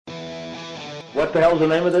What the hell's the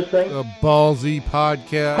name of this thing? The Ballsy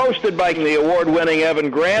Podcast. Hosted by the award-winning Evan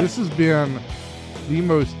Grant. This has been the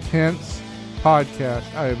most tense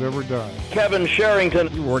podcast I have ever done. Kevin Sherrington.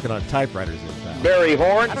 You're working on typewriters this time. Barry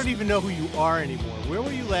Horn. I don't even know who you are anymore. Where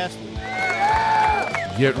were you last week?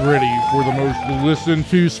 Get ready for the most listened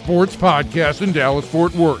to sports podcast in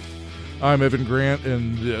Dallas-Fort Worth. I'm Evan Grant,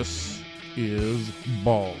 and this is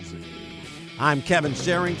Ballsy. I'm Kevin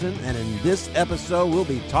Sherrington, and in this episode, we'll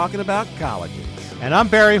be talking about colleges. And I'm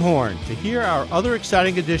Barry Horn. To hear our other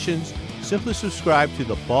exciting editions, simply subscribe to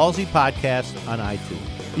the Ballsy Podcast on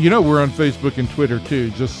iTunes. You know, we're on Facebook and Twitter,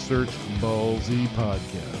 too. Just search Ballsy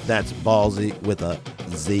Podcast. That's Ballsy with a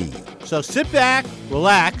Z. So sit back,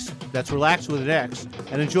 relax, that's relax with an X,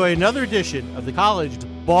 and enjoy another edition of the College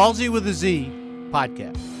Ballsy with a Z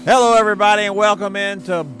podcast. Hello, everybody, and welcome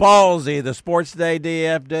into Ballsy, the Sports Day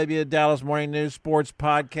DFW Dallas Morning News Sports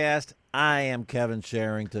Podcast. I am Kevin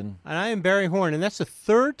Sherrington. And I am Barry Horn, and that's the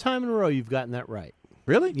third time in a row you've gotten that right.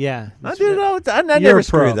 Really? Yeah. I do it all the time. I You're never a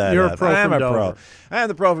screw pro. that You're up. a pro I'm from a Dover. pro. I am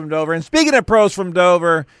the pro from Dover. And speaking of pros from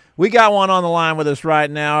Dover, we got one on the line with us right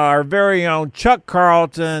now, our very own Chuck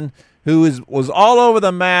Carlton, who was all over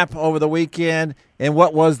the map over the weekend in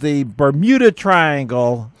what was the Bermuda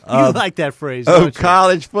Triangle You like that phrase, of don't you?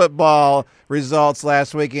 college football results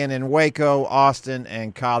last weekend in Waco, Austin,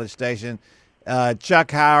 and College Station.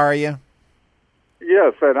 Chuck, how are you?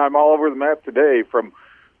 Yes, and I'm all over the map today, from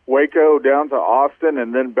Waco down to Austin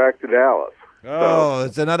and then back to Dallas. Oh,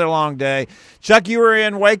 it's another long day. Chuck, you were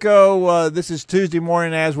in Waco. This is Tuesday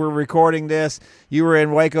morning as we're recording this. You were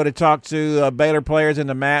in Waco to talk to Baylor players and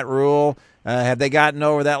to Matt Rule. Have they gotten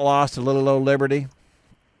over that loss to Little Old Liberty?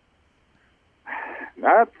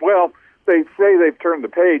 Well, they say they've turned the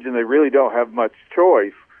page and they really don't have much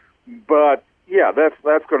choice. But, yeah,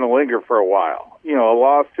 that's going to linger for a while. You know, a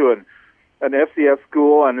loss to an FCS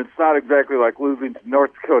school, and it's not exactly like losing to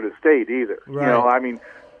North Dakota State either. Right. You know, I mean,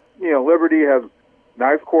 you know, Liberty has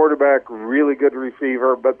nice quarterback, really good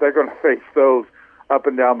receiver, but they're going to face those up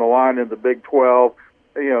and down the line in the Big 12.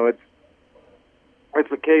 You know,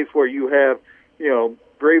 it's a case where you have, you know,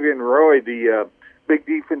 Bravian Roy, the big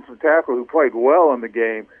defensive tackle who played well in the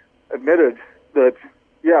game, admitted that,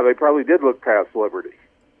 yeah, they probably did look past Liberty.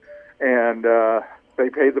 And they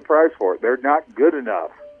paid the price for it. They're not good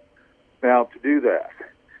enough now to do that.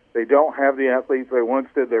 They don't have the athletes they once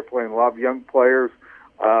did. They're playing a lot of young players.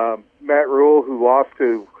 Matt Rule, who lost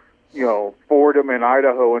to, you know, Fordham and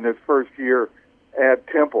Idaho in his first year at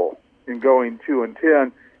Temple in going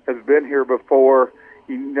 2-10, has been here before.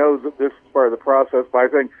 He knows that this is part of the process. But I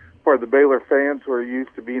think for the Baylor fans who are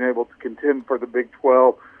used to being able to contend for the Big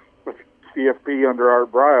 12 with CFP under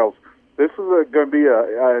Art Briles, this is going to be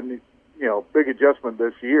a you know, big adjustment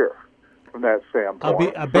this year from that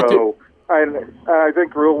standpoint. I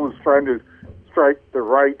think Rule was trying to strike the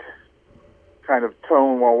right kind of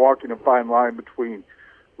tone while walking a fine line between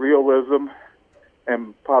realism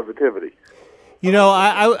and positivity. You know,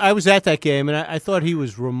 I was at that game, and I thought he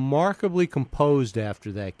was remarkably composed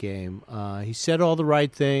after that game. He said all the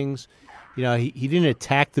right things. You know, he didn't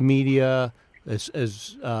attack the media as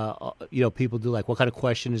you know, people do, like, what kind of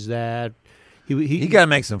question is that? He got to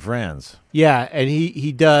make some friends. Yeah, and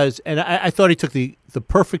he does. And I thought he took the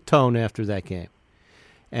perfect tone after that game.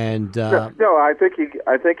 And no, I think he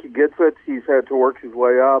gets it. He's had to work his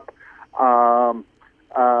way up.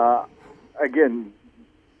 Again,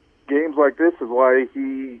 games like this is why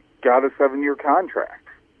he got a 7-year contract.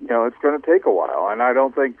 You know, it's going to take a while, and I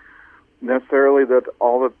don't think necessarily that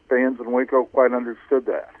all the fans in Waco quite understood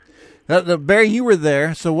that. Barry, you were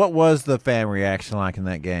there, so what was the fan reaction like in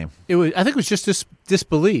that game? I think it was just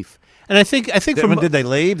disbelief. And I think Did they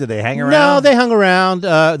leave? Did they hang around? No, they hung around.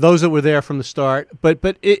 Those that were there from the start, but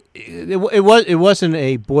it wasn't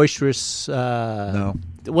a boisterous. No,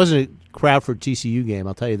 it wasn't a Crawford TCU game.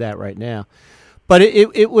 I'll tell you that right now. But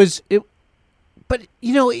it was. But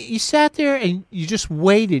you know, you sat there and you just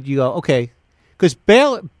waited. You go, okay, because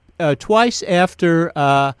Baylor twice after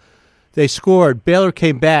they scored, Baylor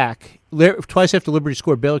came back. Twice after Liberty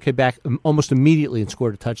scored, Baylor came back almost immediately and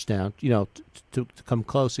scored a touchdown. You know, to come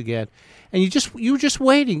close again, and you were just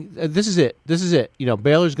waiting. This is it. You know,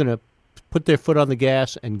 Baylor's going to put their foot on the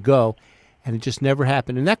gas and go, and it just never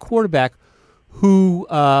happened. And that quarterback, who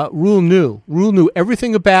Rule knew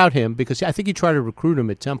everything about him, because I think he tried to recruit him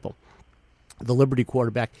at Temple. The Liberty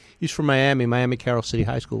quarterback, he's from Miami Carroll City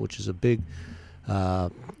High School, which is a big,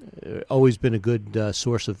 always been a good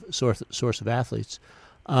source of athletes.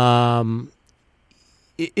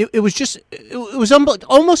 It was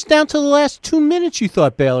almost down to the last 2 minutes. You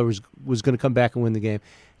thought Baylor was going to come back and win the game,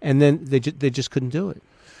 and then they just couldn't do it.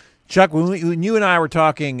 Chuck, when you and I were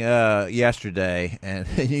talking yesterday, and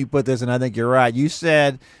you put this, and I think you're right. You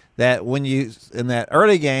said that when you in that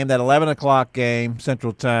early game, that 11 o'clock game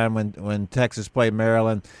Central Time, when Texas played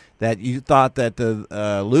Maryland, that you thought that the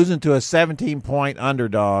losing to a 17-point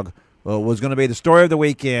underdog was going to be the story of the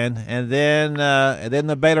weekend, and then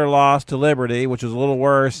the Baylor loss to Liberty, which was a little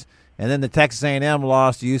worse, and then the Texas A&M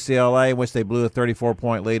loss to UCLA, in which they blew a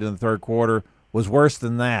 34-point lead in the third quarter, was worse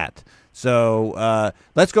than that. So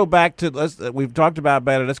let's go back to we've talked about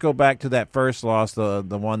Baylor. Let's go back to that first loss, the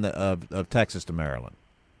one of Texas to Maryland.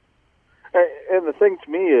 And the thing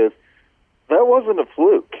to me is that wasn't a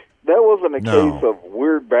fluke. That wasn't a case of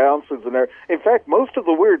weird bounces and everything. In fact, most of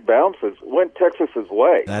the weird bounces went Texas's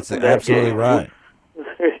way. That's absolutely right.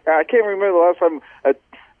 I can't remember the last time I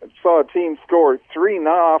saw a team score 3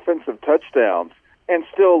 non-offensive touchdowns and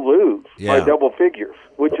still lose by double figures,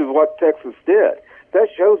 which is what Texas did. That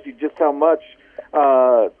shows you just how much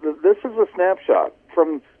this is a snapshot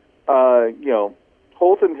from,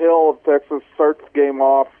 Holton Hill of Texas starts the game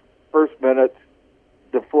off, first minute,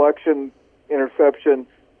 deflection, interception,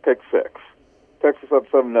 pick 6. Texas up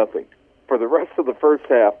 7-0. For the rest of the first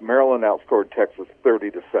half, Maryland outscored Texas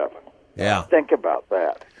 30-7. Yeah. Think about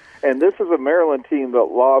that. And this is a Maryland team that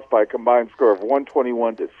lost by a combined score of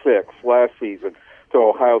 121-6 last season to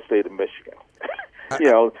Ohio State and Michigan.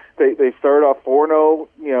 They started off 4-0,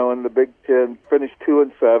 in the Big Ten, finished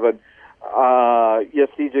 2-7. Yes,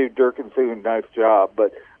 DJ Durkin's doing a nice job,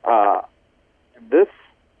 but this,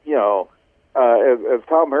 as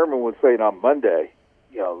Tom Herman was saying on Monday,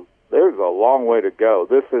 there's a long way to go.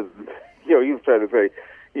 This is, he was trying to say,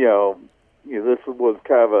 this was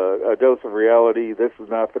kind of a dose of reality. This is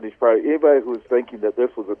not finished product. Anybody who was thinking that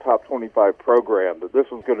this was a top 25 program, that this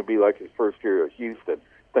was going to be like his first year at Houston,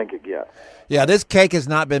 think again. Yeah, this cake has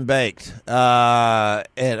not been baked, and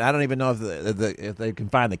I don't even know if they can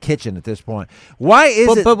find the kitchen at this point. Why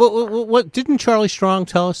is it? But what didn't Charlie Strong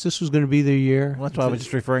tell us this was going to be their year? Well, that's what I was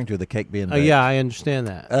just referring to, the cake being baked. Yeah, I understand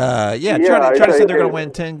that. Charlie said they're going to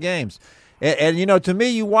win 10 games. And to me,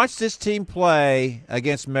 you watch this team play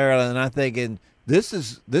against Maryland, and I'm thinking, this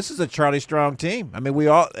is a Charlie Strong team. I mean, we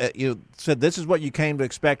all said this is what you came to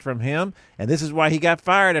expect from him, and this is why he got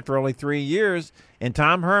fired after only 3 years. And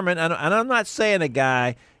Tom Herman, and I'm not saying a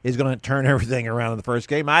guy is going to turn everything around in the first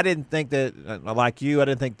game. I didn't think that, like you, I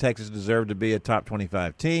didn't think Texas deserved to be a top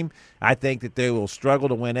 25 team. I think that they will struggle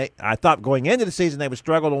to win 8. I thought going into the season they would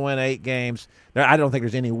struggle to win 8 games. I don't think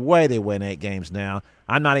there's any way they win 8 games now.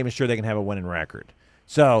 I'm not even sure they can have a winning record.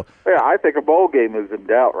 So I think a bowl game is in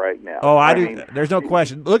doubt right now. Oh, I do. There's no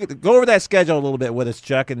question. Go over that schedule a little bit with us,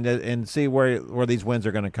 Chuck, and see where these wins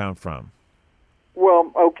are going to come from.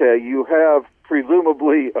 Well, okay, you have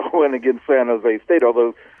presumably a win against San Jose State,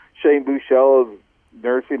 although Shane Buechele is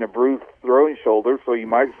nursing a bruised throwing shoulder, so you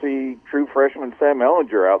might see true freshman Sam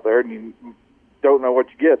Ehlinger out there, and you don't know what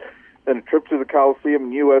you get. Then a trip to the Coliseum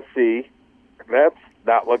and USC, that's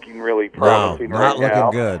not looking really promising right now.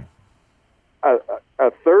 Not looking good.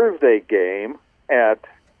 A Thursday game at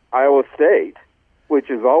Iowa State, which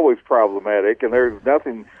is always problematic, and there's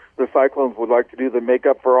nothing the Cyclones would like to do to make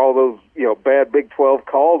up for all those bad Big 12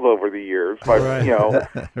 calls over the years. But,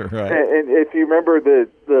 Right. And if you remember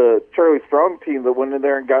the Charlie Strong team that went in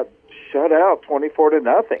there and got shut out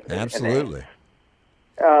 24-0. Absolutely.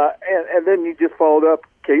 And then you just followed up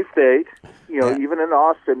K-State, even in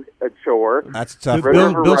Austin at Shore. That's tough.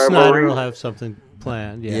 Bill Snyder will have something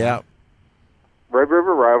planned. Yeah. Red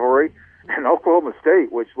River rivalry, and Oklahoma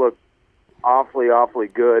State, which looked awfully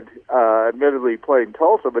good. Admittedly playing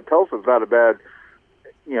Tulsa, but Tulsa's not a bad,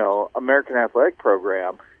 American athletic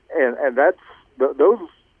program, and that's those,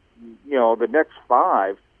 the next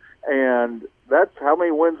 5, and that's how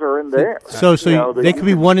many wins are in there. So they could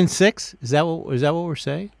be 1-6. Is that what we're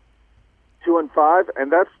saying? 2-5,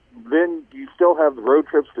 and that's then you still have the road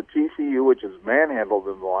trips to TCU, which is manhandled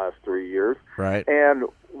in the last 3 years, right? And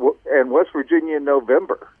West Virginia in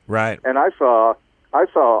November, right? And I saw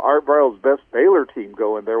Art Briles' best Baylor team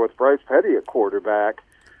go in there with Bryce Petty at quarterback,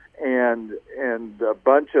 and a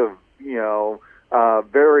bunch of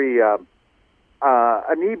very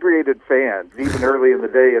inebriated fans, even early in the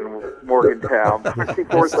day in Morgantown.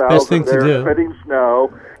 64,000 there, spitting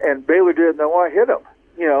snow, and Baylor didn't know I hit them.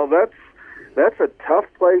 That's a tough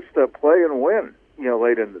place to play and win.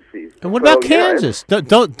 Late in the season. And what about Kansas? Don't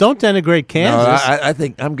denigrate Kansas. No, I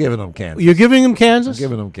think I'm giving them Kansas. You're giving them Kansas? I'm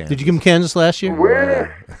giving them Kansas. Did you give them Kansas last year?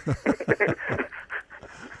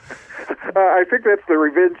 I think that's the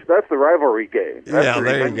revenge. That's the rivalry game. That's the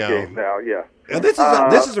there you revenge go. game now, yeah. And this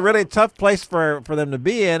is a really tough place for them to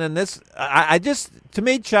be in. And this, I just, to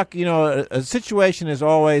me, Chuck, a situation is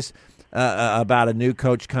always about a new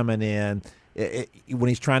coach coming in. When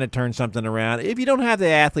he's trying to turn something around. If you don't have the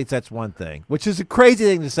athletes, that's one thing, which is a crazy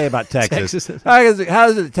thing to say about Texas. How is it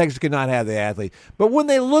that Texas could not have the athletes? But when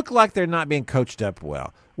they look like they're not being coached up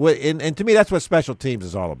well, and to me, that's what special teams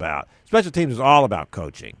is all about. Special teams is all about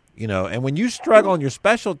coaching, and when you struggle on your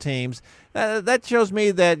special teams, that shows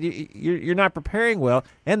me that you're not preparing well,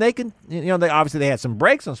 and they can, they obviously they had some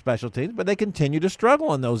breaks on special teams, but they continue to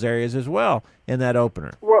struggle in those areas as well in that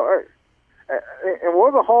opener. Well, and one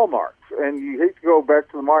of the hallmarks, and you hate to go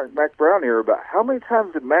back to the Mack Brown era, but how many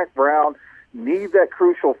times did Mack Brown need that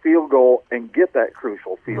crucial field goal and get that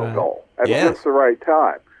crucial field goal at just the right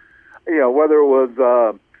time? Whether it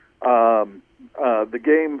was the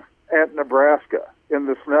game at Nebraska in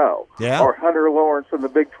the snow, or Hunter Lawrence in the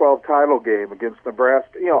Big 12 title game against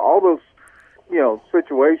Nebraska, all those,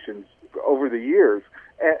 situations over the years.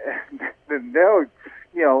 And now,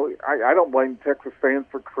 I don't blame Texas fans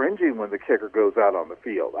for cringing when the kicker goes out on the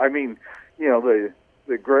field. I mean, the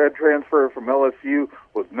grad transfer from LSU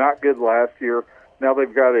was not good last year. Now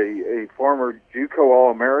they've got a former JUCO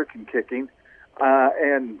All-American kicking,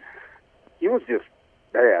 and he was just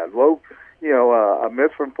bad. Low, a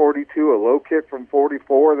miss from 42, a low kick from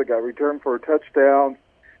 44 that got returned for a touchdown.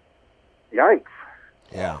 Yikes.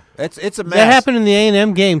 Yeah, it's a mess. That happened in the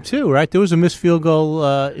A&M game too, right? There was a missed field goal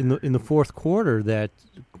in the fourth quarter that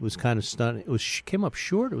was kind of stunning. It came up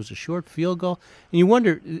short. It was a short field goal, and you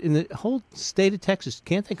wonder in the whole state of Texas,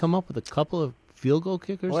 can't they come up with a couple of field goal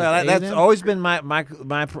kickers? Well, that's always been my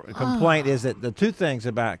complaint is that the two things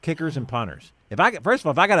about kickers and punters. First of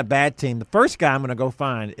all, if I got a bad team, the first guy I'm going to go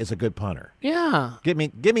find is a good punter. Yeah, get me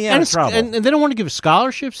out of trouble. And they don't want to give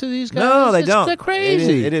scholarships to these guys. No, they don't. They're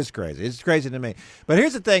crazy. It is crazy. It's crazy to me. But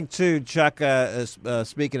here's the thing, too, Chuck.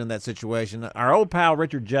 Speaking of that situation, our old pal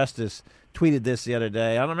Richard Justice tweeted this the other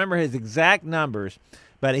day. I don't remember his exact numbers,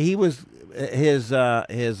 but he was his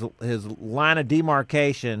line of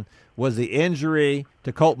demarcation was the injury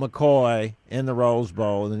to Colt McCoy in the Rose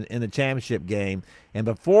Bowl in the championship game. And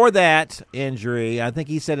before that injury, I think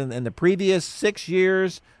he said in the previous 6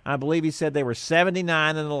 years, I believe he said they were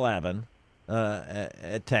 79-11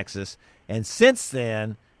 at Texas. And since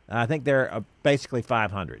then, I think they're basically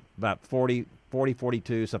 500, about 40,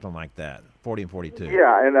 42, something like that, 40 and 42.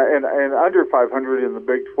 Yeah, and under 500 in the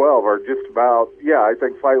Big 12 are just about, I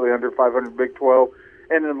think slightly under 500 Big 12.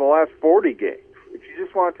 And in the last 40 games, if you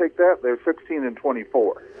just want to take that, they're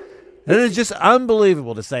 16-24. It is just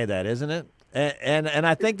unbelievable to say that, isn't it? And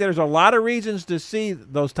I think there's a lot of reasons to see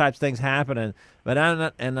those types of things happening. But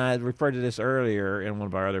I referred to this earlier in one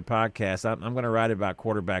of our other podcasts. I'm going to write about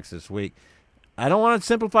quarterbacks this week. I don't want to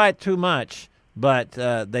simplify it too much, but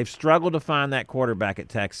they've struggled to find that quarterback at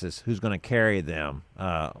Texas who's going to carry them,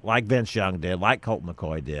 like Vince Young did, like Colt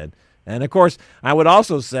McCoy did. And, of course, I would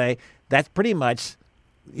also say that's pretty much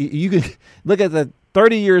you can look at the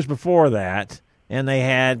 30 years before that, and they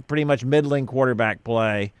had pretty much middling quarterback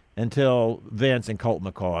play until Vince and Colt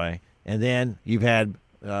McCoy, and then you've had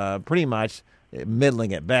pretty much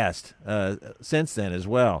middling at best since then as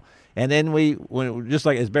well. And then when just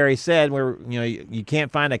like as Barry said, you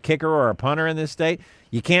can't find a kicker or a punter in this state.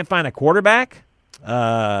 You can't find a quarterback. There's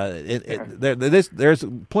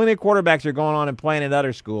plenty of quarterbacks that are going on and playing at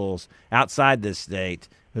other schools outside this state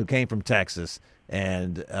who came from Texas.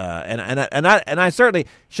 And I certainly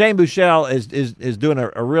Shane Buechele is doing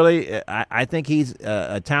a really I think he's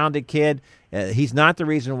a talented kid. He's not the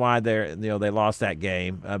reason why they lost that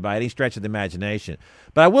game by any stretch of the imagination.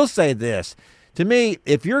 But I will say this: to me,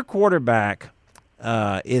 if your quarterback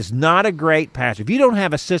is not a great passer, if you don't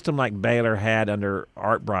have a system like Baylor had under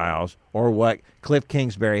Art Briles or what Cliff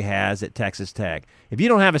Kingsbury has at Texas Tech, if you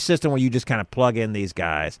don't have a system where you just kind of plug in these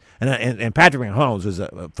guys, and Patrick Mahomes is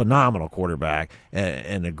a phenomenal quarterback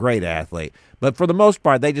and a great athlete, but for the most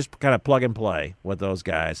part, they just kind of plug and play with those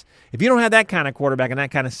guys. If you don't have that kind of quarterback and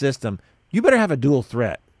that kind of system, you better have a dual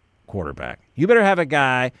threat quarterback. You better have a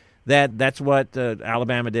guy that's what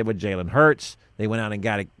Alabama did with Jalen Hurts. They went out and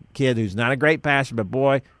got a kid who's not a great passer, but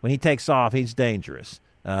boy, when he takes off, he's dangerous.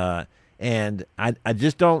 And I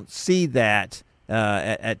just don't see that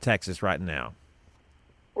at Texas right now.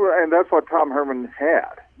 Well, and that's what Tom Herman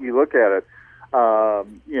had. You look at it,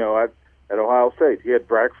 at Ohio State, he had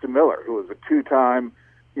Braxton Miller, who was a two-time,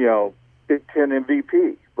 Big Ten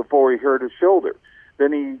MVP before he hurt his shoulder.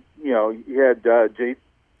 Then he had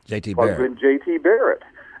J.T. Barrett. J.T. Barrett,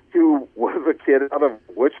 who was a kid out of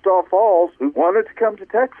Wichita Falls who wanted to come to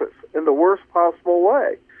Texas in the worst possible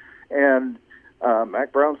way. And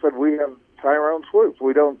Mack Brown said, "We have Tyrone Swoops.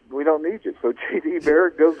 We don't need you." So J.T.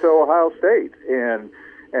 Barrett goes to Ohio State and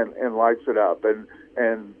lights it up.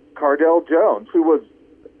 And Cardell Jones, who was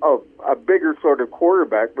a bigger sort of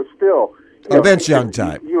quarterback, but still Vince Young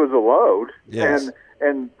type. He was a load, Yes.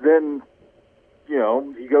 and then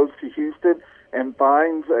he goes to Houston and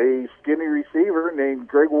finds a skinny receiver named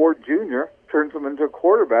Greg Ward Jr., turns him into a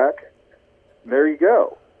quarterback. There you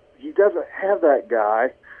go. He doesn't have that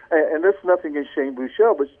guy, and this is nothing against Shane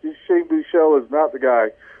Buechele, but Shane Buechele is not the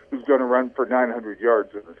guy who's going to run for 900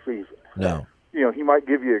 yards in the season. No. He might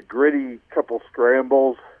give you a gritty couple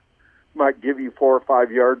scrambles, might give you 4 or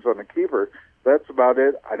 5 yards on the keeper. That's about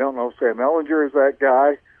it. I don't know if Sam Ehlinger is that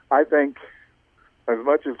guy. I think as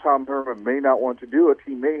much as Tom Herman may not want to do it,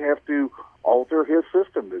 he may have to alter his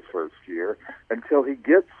system this first year until he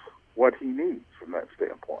gets what he needs from that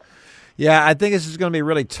standpoint. Yeah, I think this is going to be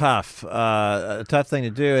really tough, a tough thing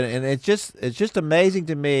to do, and it's just amazing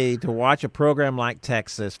to me to watch a program like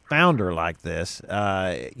Texas founder like this.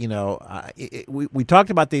 We talked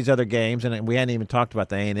about these other games, and we hadn't even talked about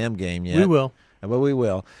the A&M game yet. We will, but we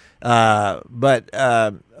will.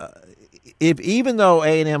 If even though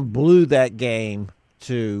A&M blew that game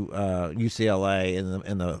to UCLA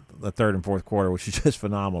in the third and fourth quarter, which is just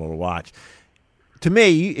phenomenal to watch. To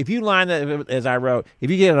me, if you line that, as I wrote,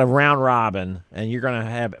 if you get a round robin and you're going to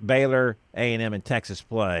have Baylor, A&M, and Texas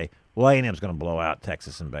play, well, A&M is going to blow out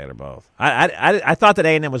Texas and Baylor both. I thought that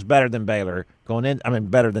A&M was better than Baylor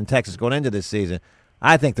better than Texas going into this season.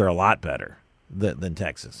 I think they're a lot better than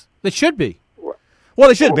Texas. They should be. Well,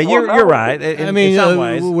 they should be. You're right. In some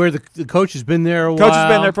ways, where the coach has been there a while. Coach has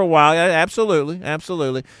been there for a while. Yeah,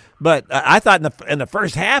 absolutely. But I thought in the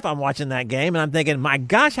first half, I'm watching that game and I'm thinking, my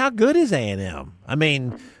gosh, how good is A&M? I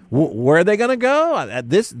mean, where are they going to go?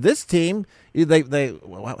 This team, they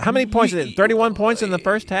how many points? 31 points in the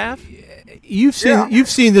first half. You've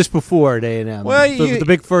seen this before at A&M. Well, the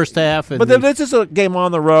big first half. This is a game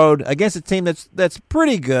on the road against a team that's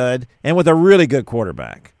pretty good and with a really good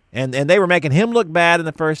quarterback. And they were making him look bad in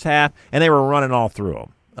the first half, and they were running all through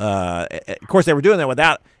him. Of course, they were doing that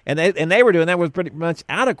without, and they were doing that with pretty much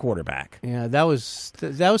out of quarterback. Yeah, that was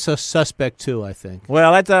a suspect too, I think.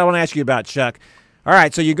 Well, that's what I want to ask you about, Chuck. All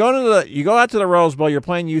right, so you go out to the Rose Bowl. You're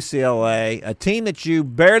playing UCLA, a team that you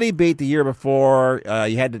barely beat the year before.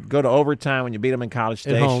 You had to go to overtime when you beat them in College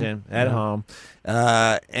Station at home,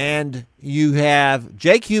 and you have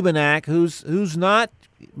Jake Hubenak, who's not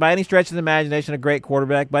by any stretch of the imagination a great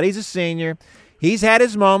quarterback, but he's a senior. He's had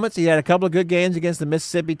his moments. He had a couple of good games against the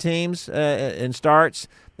Mississippi teams in starts,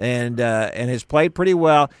 and has played pretty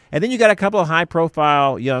well. And then you got a couple of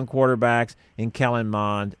high-profile young quarterbacks in Kellen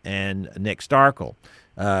Mond and Nick Starkel,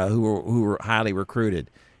 who were highly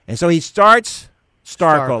recruited. And so he starts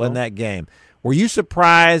Starkel in that game. Were you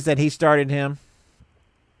surprised that he started him?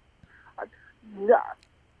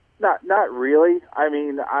 Not really. I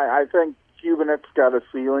mean, I think Hubenak's got a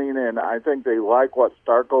ceiling, and I think they like what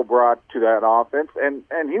Starkel brought to that offense. And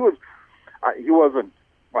he wasn't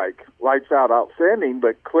like lights out outstanding,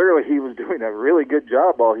 but clearly he was doing a really good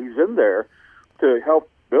job while he's in there to help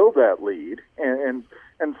build that lead. And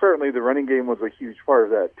certainly the running game was a huge part of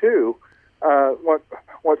that too.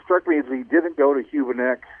 What struck me is he didn't go to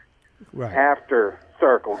Hubenak after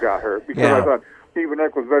Starkel got hurt, because I thought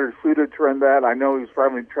Hubenak was better suited to run that. I know he was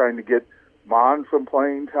probably trying to get Mond some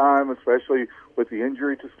playing time, especially with the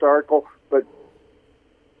injury to Starkel. But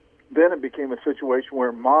then it became a situation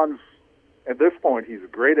where Mond's, at this point, he's a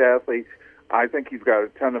great athlete. I think he's got a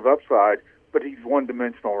ton of upside, but he's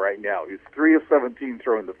one-dimensional right now. He's 3 of 17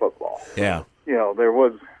 throwing the football. Yeah. There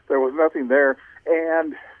was nothing there,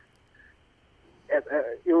 and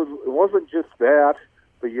it wasn't just that,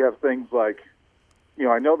 but you have things like,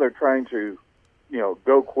 I know they're trying to,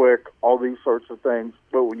 go quick, all these sorts of things.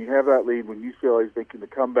 But when you have that lead, when UCLA is making the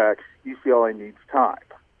comeback, UCLA needs time.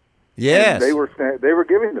 Yes. And they were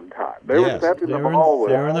giving them time. They were snapping the ball.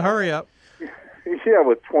 They were in the hurry up. Yeah,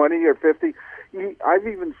 with 20 or 50. I've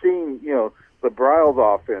even seen, the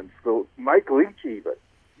Briles offense, the Mike Leach even.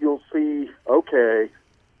 You'll see, okay,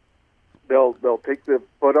 they'll take the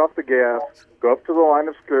foot off the gas, go up to the line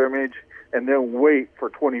of scrimmage, and then wait for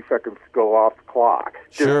 20 seconds to go off the clock.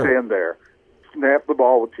 Just stand there. Snap the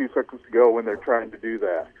ball with 2 seconds to go when they're trying to do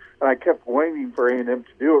that. And I kept waiting for A&M to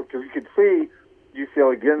do it because you could see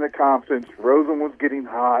UCLA getting the confidence. Rosen was getting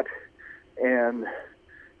hot, and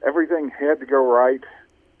everything had to go right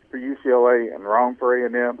for UCLA and wrong for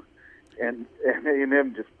A&M, and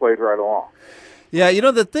A&M just played right along. Yeah,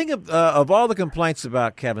 the thing of all the complaints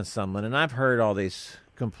about Kevin Sumlin, and I've heard all these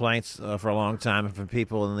complaints for a long time from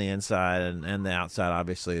people on the inside and the outside,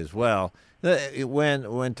 obviously, as well.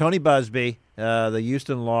 When Tony Busby, the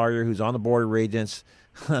Houston lawyer who's on the Board of Regents,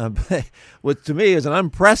 which to me is an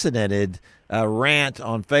unprecedented rant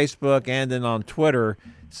on Facebook and then on Twitter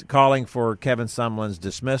calling for Kevin Sumlin's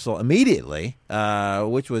dismissal immediately,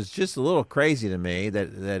 which was just a little crazy to me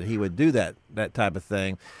that he would do that type of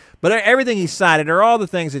thing. But everything he cited are all the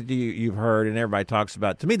things that you've heard and everybody talks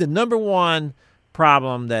about. To me, the number one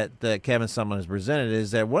problem that Kevin Sumlin has presented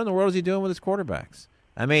is that what in the world is he doing with his quarterbacks?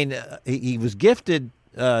 I mean, he was gifted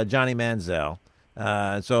Johnny Manziel.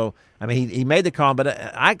 So, I mean, he made the call, but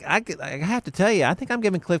I have to tell you, I think I'm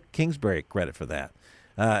giving Cliff Kingsbury credit for that.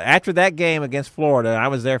 After that game against Florida, I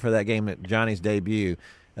was there for that game at Johnny's debut.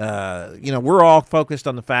 We're all focused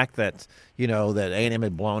on the fact that, that A&M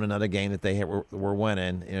had blown another game that they were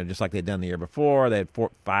winning, just like they'd done the year before. They had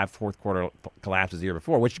 5 fourth-quarter collapses the year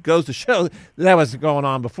before, which goes to show that was going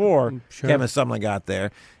on before Kevin Sumlin got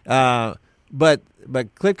there. But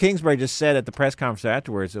Cliff Kingsbury just said at the press conference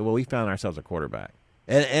afterwards, well, we found ourselves a quarterback.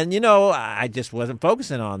 And I just wasn't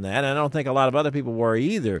focusing on that. And I don't think a lot of other people were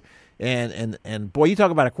either. And boy, you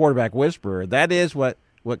talk about a quarterback whisperer. That is what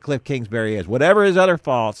Cliff Kingsbury is. Whatever his other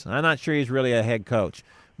faults, I'm not sure he's really a head coach.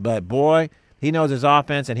 But, boy, he knows his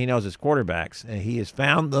offense and he knows his quarterbacks. And he has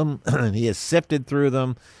found them, and he has sifted through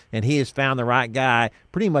them, and he has found the right guy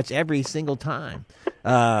pretty much every single time.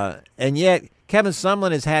 And yet Kevin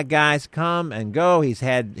Sumlin has had guys come and go. He's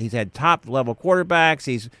had top-level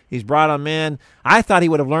quarterbacks. He's brought them in. I thought he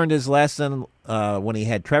would have learned his lesson when he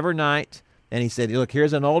had Trevor Knight, and he said, look,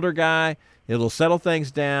 here's an older guy. It'll settle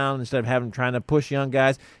things down instead of trying to push young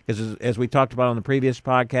guys. Because as we talked about on the previous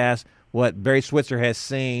podcast, what Barry Switzer has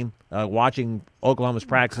seen watching Oklahoma's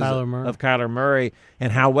practices of Kyler Murray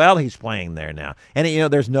and how well he's playing there now. And,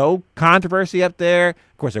 there's no controversy up there.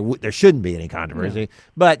 Of course, there shouldn't be any controversy. Yeah.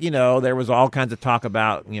 But, there was all kinds of talk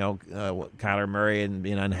about, Kyler Murray and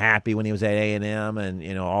being unhappy when he was at A&M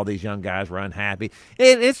and, all these young guys were unhappy.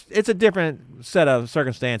 It's a different set of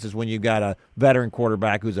circumstances when you've got a veteran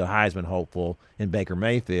quarterback who's a Heisman hopeful in Baker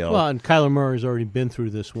Mayfield. Well, and Kyler Murray's already been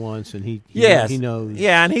through this once, and he knows.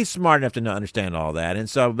 Yeah, and he's smart enough to understand all that. And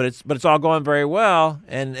so, but it's all going very well,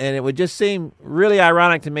 and it would just seem really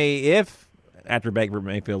ironic to me if, after Baker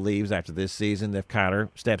Mayfield leaves after this season, if Kyler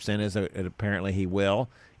steps in, as apparently he will,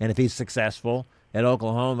 and if he's successful at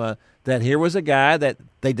Oklahoma, that here was a guy that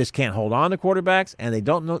they just can't hold on to quarterbacks, and they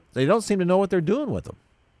don't seem to know what they're doing with them.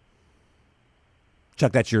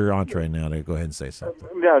 Chuck, that's your entree now to go ahead and say something.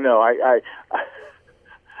 No, I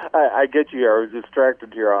get you. I was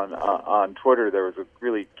distracted here on Twitter. There was a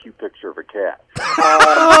really cute picture of a cat.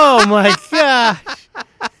 Oh my gosh!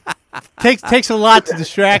 Takes a lot to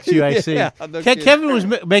distract you. I see. Yeah, Kevin was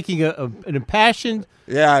making an impassioned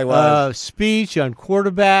speech on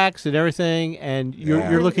quarterbacks and everything, and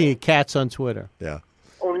you're looking at cats on Twitter. Yeah.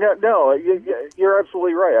 Oh no, you're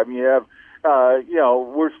absolutely right. I mean, you have.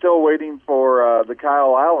 We're still waiting for the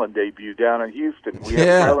Kyle Allen debut down in Houston. We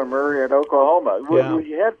have Kyler Murray at Oklahoma. Yeah.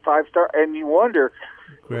 We had 5-star, and you wonder,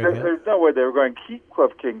 there's no way they were going to keep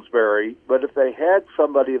Cliff Kingsbury, but if they had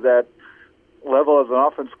somebody that level as an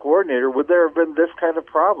offense coordinator, would there have been this kind of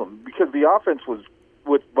problem? Because the offense was,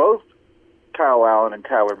 with both Kyle Allen and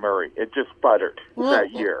Kyler Murray, it just sputtered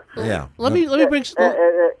that year. Yeah. Let me bring. It's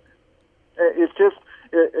just.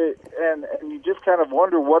 And you just kind of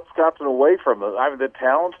wonder what's gotten away from it. I mean, the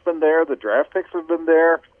talent's been there, the draft picks have been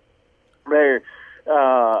there. And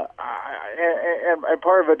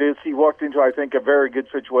part of it is he walked into, I think, a very good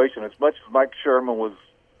situation. As much as Mike Sherman was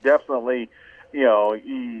definitely,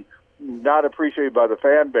 not appreciated by the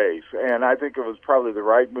fan base, and I think it was probably the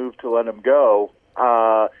right move to let him go.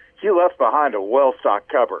 He left behind a well-stocked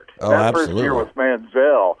cupboard. Oh, that absolutely. First year with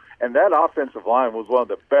Manziel, and that offensive line was one of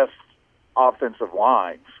the best offensive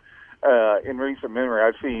lines in recent memory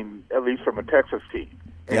I've seen, at least from a Texas team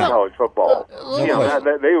in college football.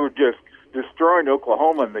 They were just destroying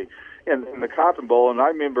Oklahoma in the Cotton Bowl, and I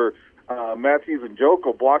remember Matthews and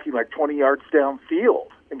Joko blocking like 20 yards downfield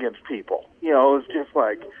against people. It was just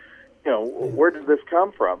like, where did this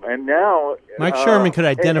come from? And now Mike Sherman could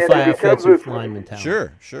identify offensive lineman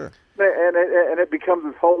talent. Sure. And it becomes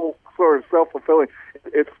this whole sort of self-fulfilling.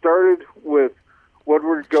 It started with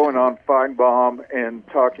Woodward going on Feinbaum and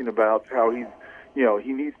talking about how he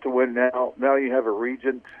needs to win now. Now you have a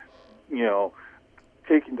regent,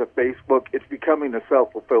 taking to Facebook. It's becoming a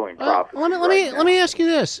self-fulfilling prophecy. Let me ask you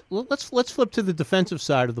this. Let's flip to the defensive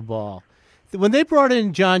side of the ball. When they brought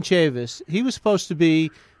in John Chavis, he was supposed to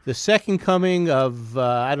be the second coming of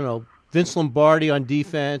Vince Lombardi on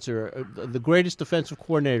defense, or the greatest defensive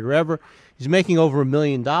coordinator ever. He's making over $1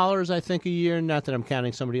 million, I think, a year. Not that I'm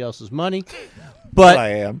counting somebody else's money, but I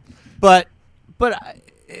am. But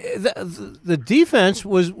the defense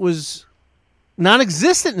was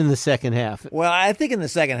non-existent in the second half. Well, I think in the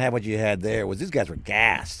second half, what you had there was these guys were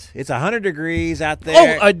gassed. It's 100 degrees out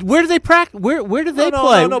there. Oh, where do they practice? Where do they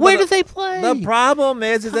play? Where do they play? The problem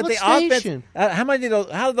is that the College offense. Station.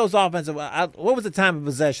 How did those offensive? What was the time of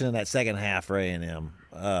possession in that second half for A&M?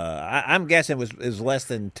 I'm guessing it was less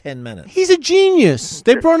than 10 minutes. He's a genius.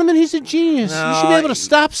 They brought him in. He's a genius. No, you should be able to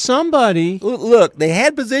stop somebody. Look, they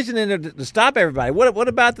had position in there to stop everybody. What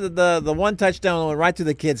about the one touchdown that went right through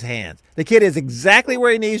the kid's hands? The kid is exactly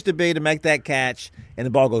where he needs to be to make that catch, and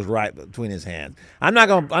the ball goes right between his hands. I'm not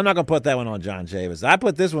gonna put that one on John Chavis. I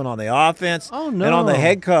put this one on the offense and on the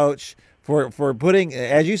head coach for putting,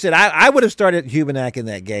 as you said, I would have started Hubenak in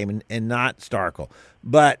that game and not Starkel.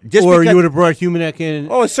 But just or you would have brought Hubenak in.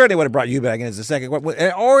 Oh, it certainly would have brought Hubenak in as the second,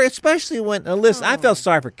 or especially when listen. I felt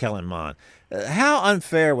sorry for Kellen Mond. How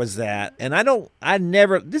unfair was that? And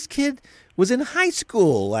this kid was in high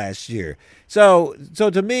school last year. So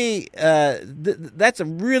to me, that's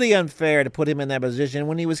really unfair to put him in that position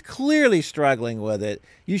when he was clearly struggling with it.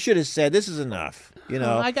 You should have said, "This is enough." You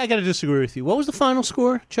know, I got to disagree with you. What was the final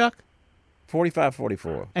score, Chuck?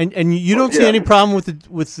 45-44. And you don't see any problem with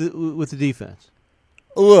the defense.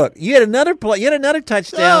 Look, you had another play. You had another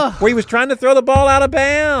touchdown where he was trying to throw the ball out of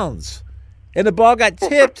bounds, and the ball got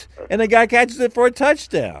tipped, and the guy catches it for a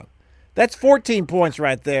touchdown. That's 14 points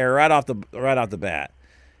right there, right off the bat.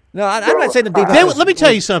 No, I'm not saying the defense. Let me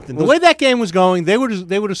tell you something. The way that game was going, they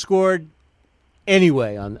would have scored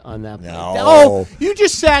anyway on that. No. Oh, you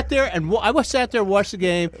just sat there and I sat there and watched the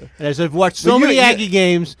game, and as I've watched so many Aggie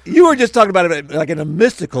games, you were just talking about it like in a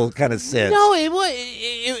mystical kind of sense. No, it was.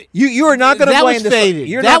 You are not going to blame this.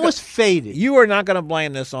 Faded. That was faded. You are not going to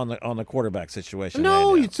blame this on the quarterback situation.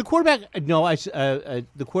 No, it's the quarterback. No,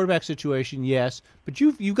 the quarterback situation. Yes, but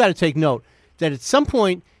you've got to take note that at some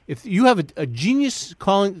point, if you have a genius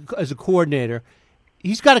calling as a coordinator,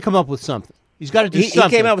 he's got to come up with something. He's got to do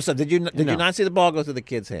something. He came up with something. Did you not see the ball go through the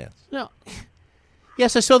kid's hands? No.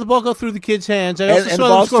 Yes, I saw the ball go through the kid's hands. I also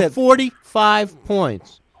saw them score 45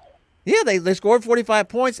 points. Yeah, they scored 45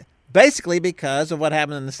 points basically because of what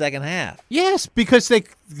happened in the second half. Yes, because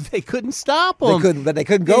they couldn't stop him. They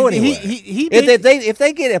couldn't go anywhere. If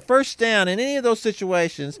they get a first down in any of those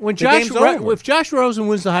situations, when if Josh Rosen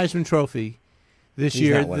wins the Heisman Trophy this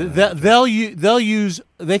year,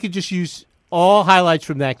 they could just use all highlights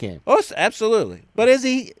from that game. Oh, absolutely. But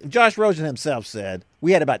Josh Rosen himself said,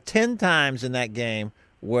 we had about 10 times in that game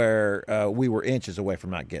where we were inches away from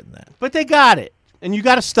not getting that. But they got it, and you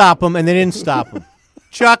got to stop them, and they didn't stop them.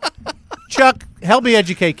 Chuck, help me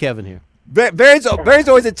educate Kevin here. Barry's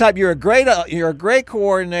always the type. You're a great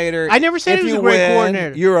coordinator. I never said he was a great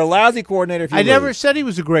coordinator. You're a lousy coordinator. If you I never said he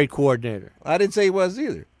was a great coordinator. I didn't say he was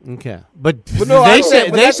either. Okay, but no,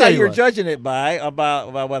 that's how you're was. judging it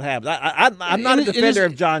about what happened. I'm not a defender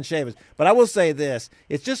of John Chavis, but I will say this: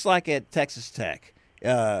 it's just like at Texas Tech.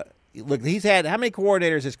 Look, he's had how many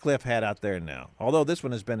coordinators has Cliff had out there now? Although this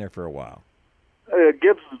one has been there for a while.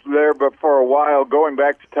 Gibbs was there, but for a while, going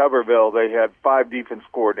back to Tuberville, they had 5 defense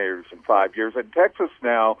coordinators in 5 years. And Texas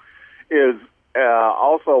now is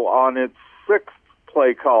also on its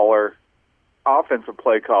 6th offensive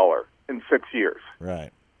play caller in 6 years.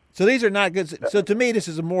 Right. So these are not good. So to me, this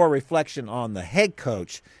is a more reflection on the head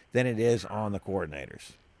coach than it is on the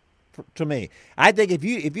coordinators. To me, I think if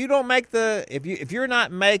you don't make if you're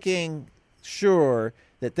not making sure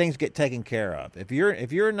that things get taken care of. If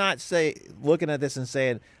you're not looking at this and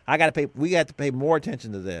saying, we got to pay more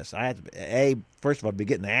attention to this. I have to first of all be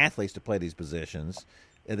getting the athletes to play these positions,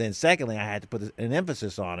 and then secondly I had to put an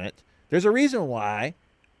emphasis on it. There's a reason why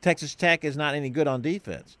Texas Tech is not any good on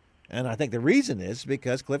defense, and I think the reason is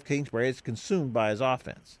because Cliff Kingsbury is consumed by his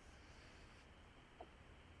offense.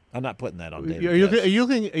 I'm not putting that on David. Are you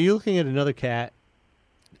looking at another cat?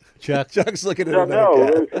 Chuck's looking at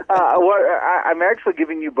No. I'm actually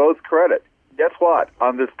giving you both credit. Guess what?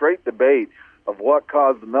 On this great debate of what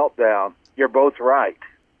caused the meltdown, you're both right.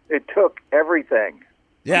 It took everything.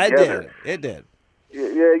 Yeah, together. It did.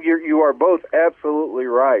 Yeah, you are both absolutely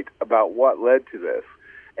right about what led to this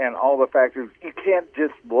and all the factors. You can't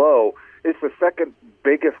just blow. It's the second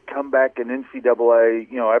biggest comeback in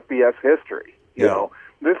NCAA, FBS history. You know,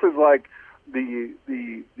 this is like the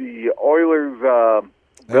Oilers.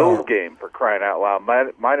 Bills game, for crying out loud,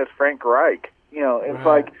 minus Frank Reich. It's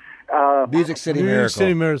like Music City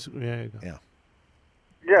Miracle.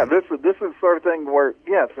 Yeah, this is the sort of thing where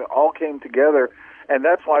yes, it all came together, and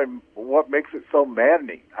that's what makes it so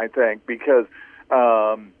maddening. I think because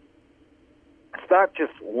it's not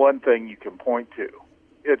just one thing you can point to;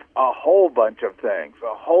 it's a whole bunch of things,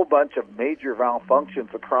 a whole bunch of major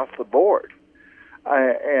malfunctions across the board,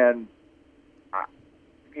 and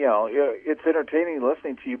it's entertaining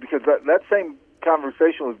listening to you because that same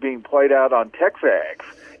conversation was being played out on Texags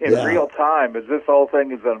in real time as this whole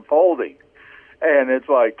thing is unfolding. And it's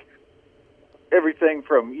like everything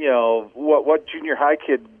from, what junior high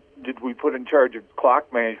kid did we put in charge of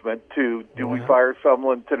clock management to do we fire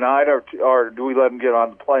someone tonight or do we let him get on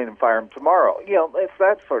the plane and fire him tomorrow? It's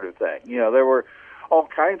that sort of thing. There were all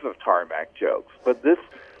kinds of tarmac jokes. But this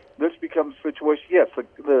becomes a situation, yes,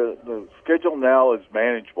 the schedule now is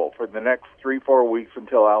manageable for the next 3-4 weeks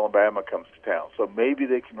until Alabama comes to town. So maybe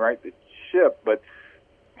they can right the ship, but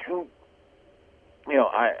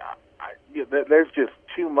there's just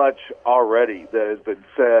too much already that has been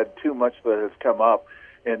said, too much that has come up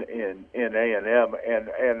in A&M,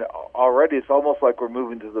 and already it's almost like we're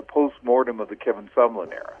moving to the post-mortem of the Kevin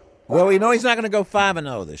Sumlin era. Well, we know he's not going to go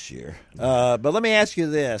 5-0 this year. But let me ask you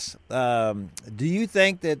this. Do you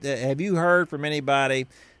think that have you heard from anybody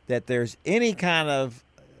that there's any kind of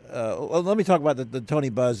let me talk about the Tony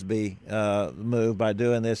Busby move by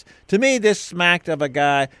doing this. To me, this smacked of a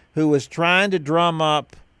guy who was trying to drum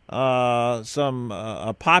up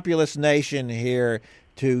a populist nation here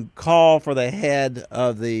to call for the head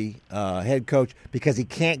of the head coach because he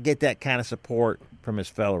can't get that kind of support from his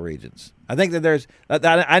fellow regents. I think that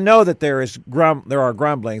I know that there are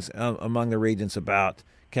grumblings among the regents about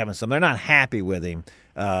Kevin Sumlin. They're not happy with him,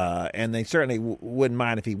 and they certainly wouldn't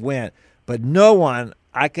mind if he went. But no one,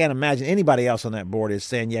 I can't imagine anybody else on that board is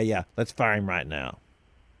saying, yeah, let's fire him right now.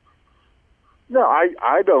 No,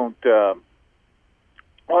 I don't.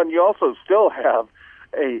 And you also still have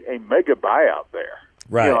a mega buyout there.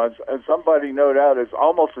 Right. As somebody no doubt, is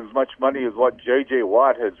almost as much money as what J.J.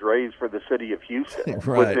 Watt has raised for the city of Houston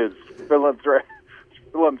with his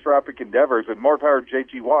philanthropic endeavors, and more power to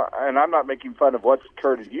J.J. Watt. And I'm not making fun of what's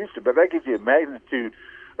occurred in Houston, but that gives you a magnitude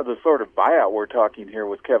of the sort of buyout we're talking here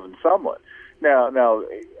with Kevin Sumlin. Now,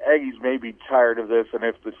 Aggies may be tired of this, and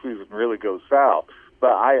if the season really goes south,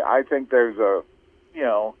 but I think there's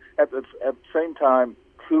at the same time,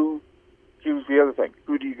 here's the other thing.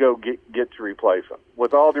 Who do you go get to replace him?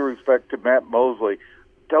 With all due respect to Matt Mosley,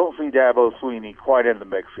 don't see Dabo Swinney quite in the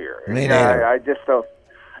mix here. I just don't.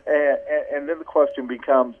 And then the question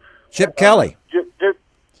becomes, Chip Kelly. Is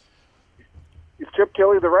Chip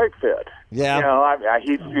Kelly the right fit? Yeah.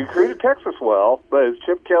 He's recruited Texas well, but is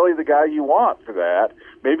Chip Kelly the guy you want for that?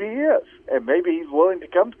 Maybe he is, and maybe he's willing to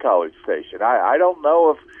come to College Station. I don't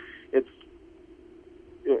know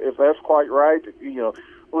if that's quite right.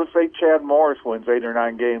 Let's say Chad Morris wins 8 or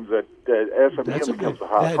 9 games at SMU becomes a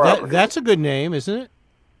hot property. That's a good name, isn't it?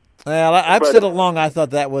 Well, I've said along. I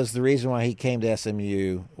thought that was the reason why he came to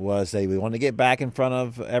SMU was we wanted to get back in front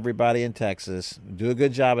of everybody in Texas, do a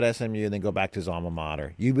good job at SMU, and then go back to his alma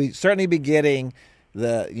mater. You'd certainly be getting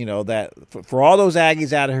that for all those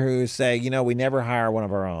Aggies out here who say, we never hire one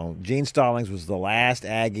of our own. Gene Stallings was the last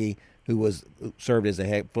Aggie who served as a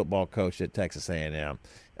head football coach at Texas A&M.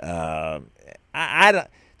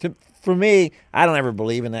 For me, I don't ever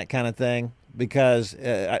believe in that kind of thing because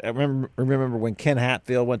I remember when Ken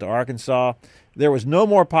Hatfield went to Arkansas, there was no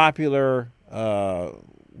more popular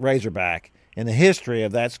Razorback in the history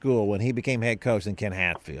of that school when he became head coach than Ken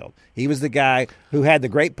Hatfield. He was the guy who had the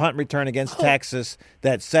great punt return against Texas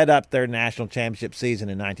that set up their national championship season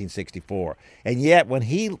in 1964. And yet, by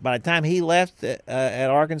the time he left at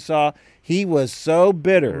Arkansas, he was so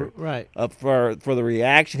bitter for the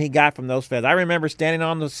reaction he got from those fans. I remember standing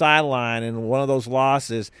on the sideline in one of those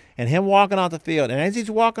losses and him walking off the field. And as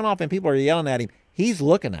he's walking off and people are yelling at him, he's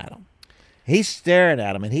looking at them. He's staring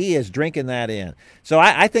at him, and he is drinking that in. So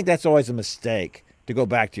I think that's always a mistake to go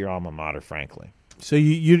back to your alma mater, frankly. So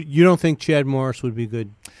you don't think Chad Morris would be good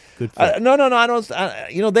fit? No, I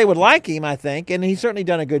don't. They would like him, I think, and he's certainly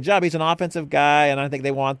done a good job. He's an offensive guy, and I think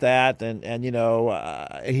they want that. And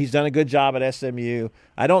he's done a good job at SMU.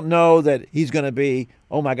 I don't know that he's going to be.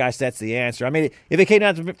 Oh my gosh, that's the answer. I mean, if it came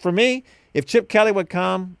down to for me, if Chip Kelly would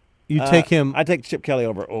come. You take him. I take Chip Kelly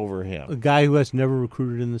over him. A guy who has never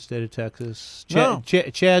recruited in the state of Texas.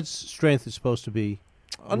 Chad's strength is supposed to be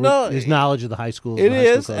his knowledge of the high schools. It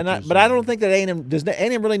is, but I don't think that A&M does.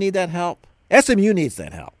 A&M really need that help. SMU needs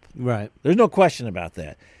that help. Right. There's no question about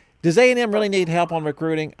that. Does A&M really need help on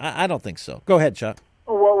recruiting? I don't think so. Go ahead, Chuck.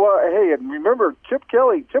 Well, hey, and remember Chip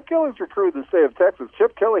Kelly. Chip Kelly's recruited the state of Texas.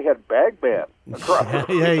 Chip Kelly had Bagman across.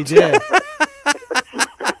 Yeah, he did.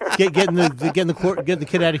 getting the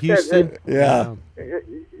kid out of Houston. Yeah.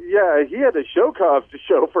 Yeah, he had a show cause to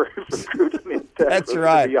show for his recruiting in Texas. That's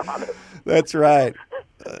right. To be honest. That's right.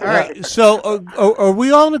 All right. So, are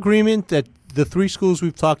we all in agreement that the 3 schools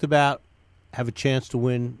we've talked about have a chance to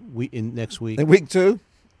win next week? In week 2?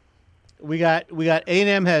 We got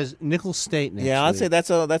A&M has Nicholls State next Yeah, I'd week. say that's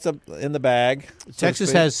a in the bag. so to Texas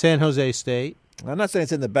speak. has San Jose State, I'm not saying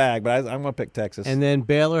it's in the bag, but I'm going to pick Texas. and then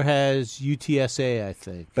Baylor has UTSA, I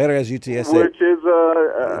think. Baylor has UTSA. Which is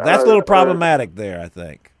That's a little problematic there, I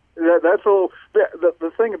think. That's a little.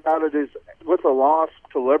 The thing about it is, with a loss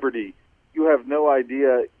to Liberty, you have no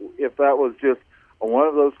idea if that was just one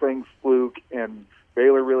of those things fluke, and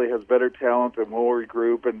Baylor really has better talent and will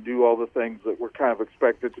regroup and do all the things that we're kind of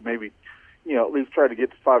expected to maybe, at least try to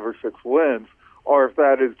get to 5 or 6 wins, or if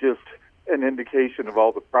that is just an indication of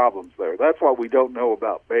all the problems there. That's what we don't know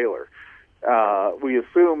about Baylor. We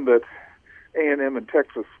assume that A&M and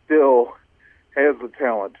Texas still has the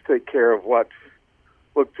talent to take care of what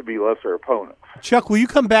look to be lesser opponents. Chuck, will you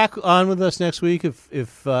come back on with us next week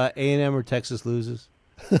if A&M or Texas loses?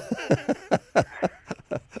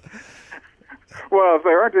 Well, if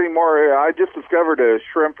there aren't any more, I just discovered a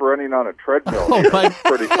shrimp running on a treadmill. Oh, here. my- It's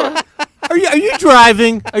pretty fun. Are you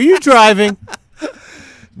driving? Are you driving?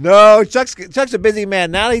 No, Chuck's a busy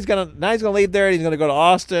man. Now he's gonna leave there and he's gonna go to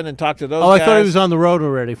Austin and talk to those Oh, guys. I thought he was on the road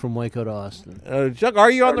already from Waco to Austin. Chuck, are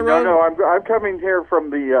you on the road? No, I'm coming here from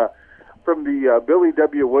the Billy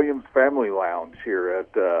W. Williams Family Lounge here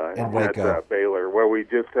at Waco. Baylor, where we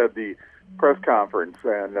just had the press conference,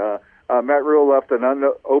 and Matt Rule left an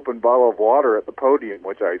unopened bottle of water at the podium,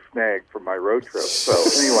 which I snagged from my road trip. So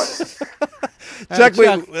anyway, Chuck,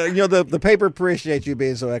 Chuck. the paper appreciates you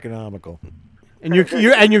being so economical. And you're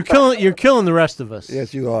killing the rest of us.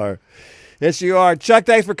 Yes, you are. Yes, you are. Chuck,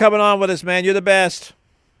 thanks for coming on with us, man. You're the best.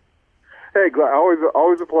 hey, always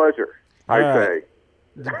a pleasure. All I right. say.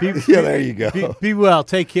 Yeah, there you go. Be well.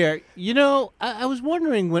 Take care. I was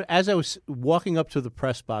wondering as I was walking up to the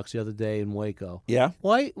press box the other day in Waco. Yeah.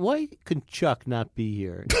 Why can Chuck not be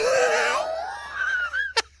here?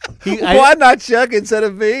 Why not Chuck instead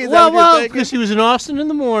of me? Is that what you're Well, thinking? because he was in Austin in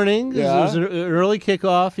the morning. Yeah. It was an early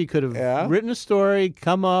kickoff. He could have Yeah. written a story,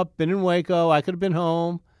 come up, been in Waco. I could have been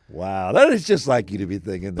home. Wow, that is just like you to be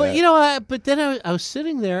thinking But that. then I was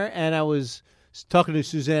sitting there and I was talking to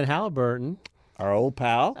Suzanne Halliburton, Our old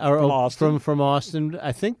pal our from Austin. From Austin.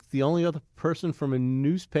 I think the only other person from a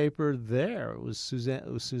newspaper there was Suzanne.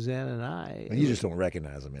 It was Suzanne and I. You just don't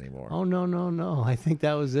recognize him anymore. Oh no! I think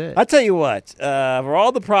that was it. I tell you what, for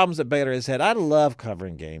all the problems that Baylor has had, I love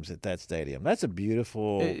covering games at that stadium. That's a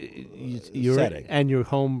beautiful You're setting. and you're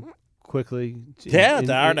home quickly. Yeah, it's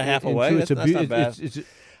an hour and a half away. It's That's not bad. It's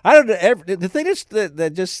I don't know. The thing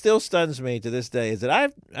that just still stuns me to this day is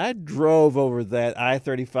that I drove over that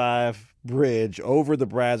I-35 bridge over the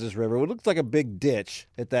Brazos River. It looks like a big ditch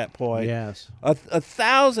at that point. yes. A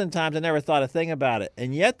 1,000 times I never thought a thing about it.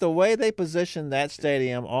 And yet the way they positioned that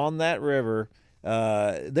stadium on that river,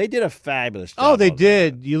 they did a fabulous job. Oh, they on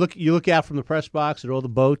did. You look out from the press box at all the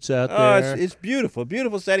boats out that. Oh, there. it's beautiful.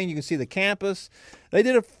 Beautiful setting. You can see the campus. They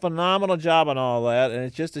did a phenomenal job on all that, and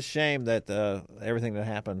it's just a shame that everything that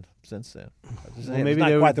happened since then. It's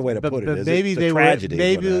not quite the way to put it. But is maybe it? It's a they tragedy were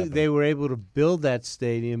is what maybe happened. they were able to build that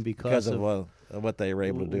stadium because of what they were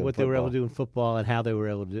able to do. in what they were able to football. do in football and how they were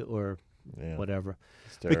able to do or Yeah. whatever.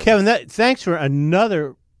 It's But terrible. Kevin, thanks for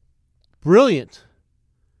another brilliant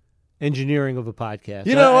engineering of a podcast.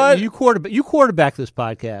 You know what? You quarterback this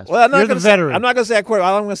podcast. Well, You're the veteran. I'm not going to say I quit.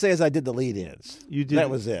 All I'm going to say is I did the lead-ins. You did. That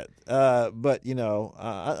was it. But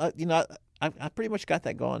I pretty much got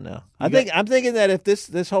that going now. I'm thinking that if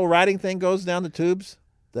this whole writing thing goes down the tubes,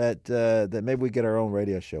 that maybe we get our own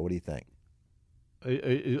radio show. What do you think?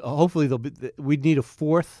 Hopefully we'd need a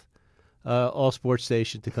fourth all sports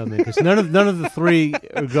station to come in because none of the three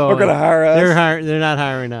are going. We're going to hire us. They're not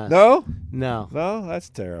hiring us. No, No. that's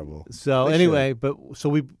terrible. So They anyway,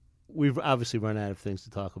 we've obviously run out of things to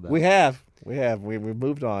talk about. We have. We've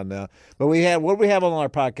moved on now. But what do we have on our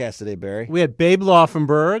podcast today, Barry? We had Babe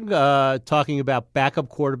Laufenberg talking about backup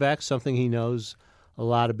quarterbacks, something he knows a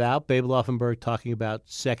lot about. Babe Laufenberg talking about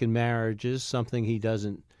second marriages, something he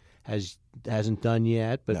hasn't done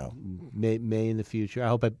yet, but No. may in the future. I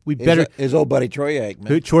hope we His- better. his old buddy Troy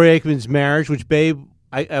Aikman. Troy Aikman's marriage, which Babe,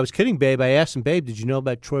 I was kidding Babe. I asked him, Babe, did you know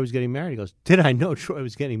about Troy was getting married? He goes, did I know Troy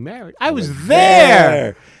was getting married? I was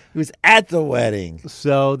there. He was at the wedding.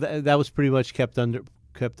 So that was pretty much kept under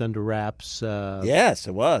wraps. Yes,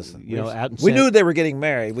 it was. Out in We knew they were getting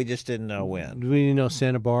married. We just didn't know when. We didn't know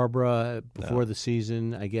Santa Barbara before the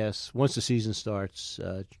season. I guess once the season starts,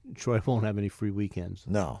 Troy won't have any free weekends.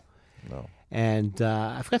 No. And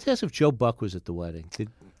I forgot to ask if Joe Buck was at the wedding.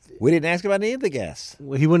 We didn't ask about any of the guests.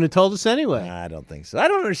 Well, he wouldn't have told us anyway. I don't think so. I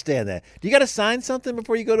don't understand that. Do you got to sign something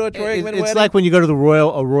before you go to a Troy Aikman wedding? It's like when you go to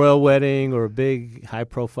a royal wedding or a big high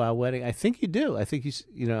profile wedding. I think you do. I think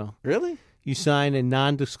you Really? you sign a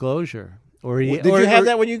non-disclosure. Did you have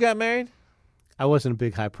that when you got married? I wasn't a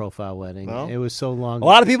big high-profile wedding. No? It was so long. A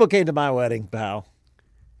lot of people came to my wedding, pal.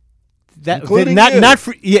 Including you. not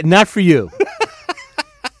for you.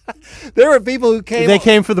 There were people who came. They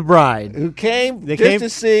came for the bride. Who came to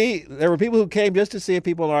see. There were people who came just to see if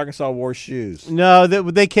people in Arkansas wore shoes. No,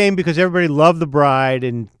 they came because everybody loved the bride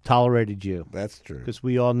and tolerated you. That's true. Because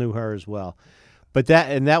we all knew her as well. But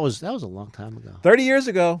that was a long time ago. 30 years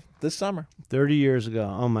ago this summer. 30 years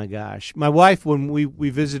ago. Oh my gosh. My wife, when we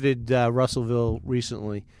visited Russellville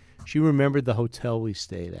recently, she remembered the hotel we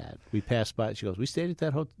stayed at. We passed by. She goes, "We stayed at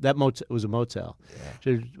that motel. It was a motel." Yeah.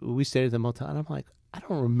 She goes, "We stayed at the motel," and I'm like, I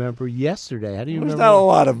don't remember yesterday. How do you remember? There's not a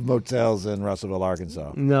lot of motels in Russellville,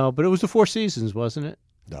 Arkansas. No, but it was the Four Seasons, wasn't it?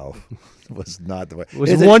 No, it was not the way. Was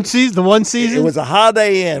it one season? The one season? It was a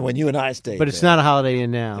Holiday Inn when you and I stayed. But it's not a Holiday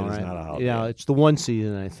Inn now, right? It's not a Holiday Inn. It's the one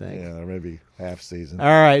season, I think. Yeah, maybe half season. All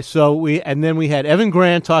right, so we had Evan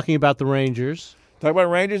Grant talking about the Rangers. Talk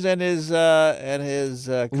about Rangers and his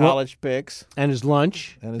college picks. And his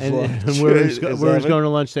lunch. And where he's going to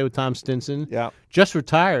lunch today with Tom Stinson. Yeah. Just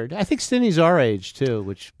retired. I think Stinny's our age, too,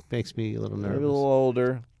 which makes me a little nervous. Maybe a little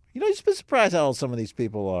older. You know, you'd be surprised how old some of these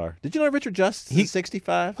people are. Did you know Richard Justice is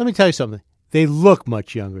 65? Let me tell you something. They look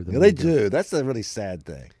much younger than they do. That's a really sad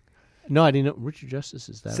thing. No, I didn't know. Richard Justice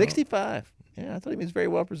is that 65. Old. Yeah, I thought he was very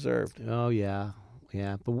well preserved. Oh, yeah.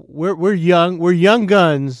 Yeah, but we're young. We're young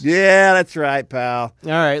guns. Yeah, that's right, pal.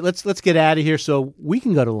 All right, let's get out of here so we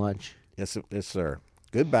can go to lunch. Yes, sir.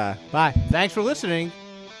 Goodbye. Bye. Thanks for listening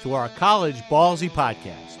to our College Ballsy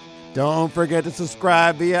podcast. Don't forget to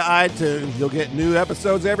subscribe via iTunes. You'll get new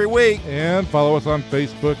episodes every week. And follow us on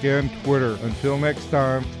Facebook and Twitter. Until next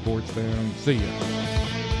time, sports fans, see ya.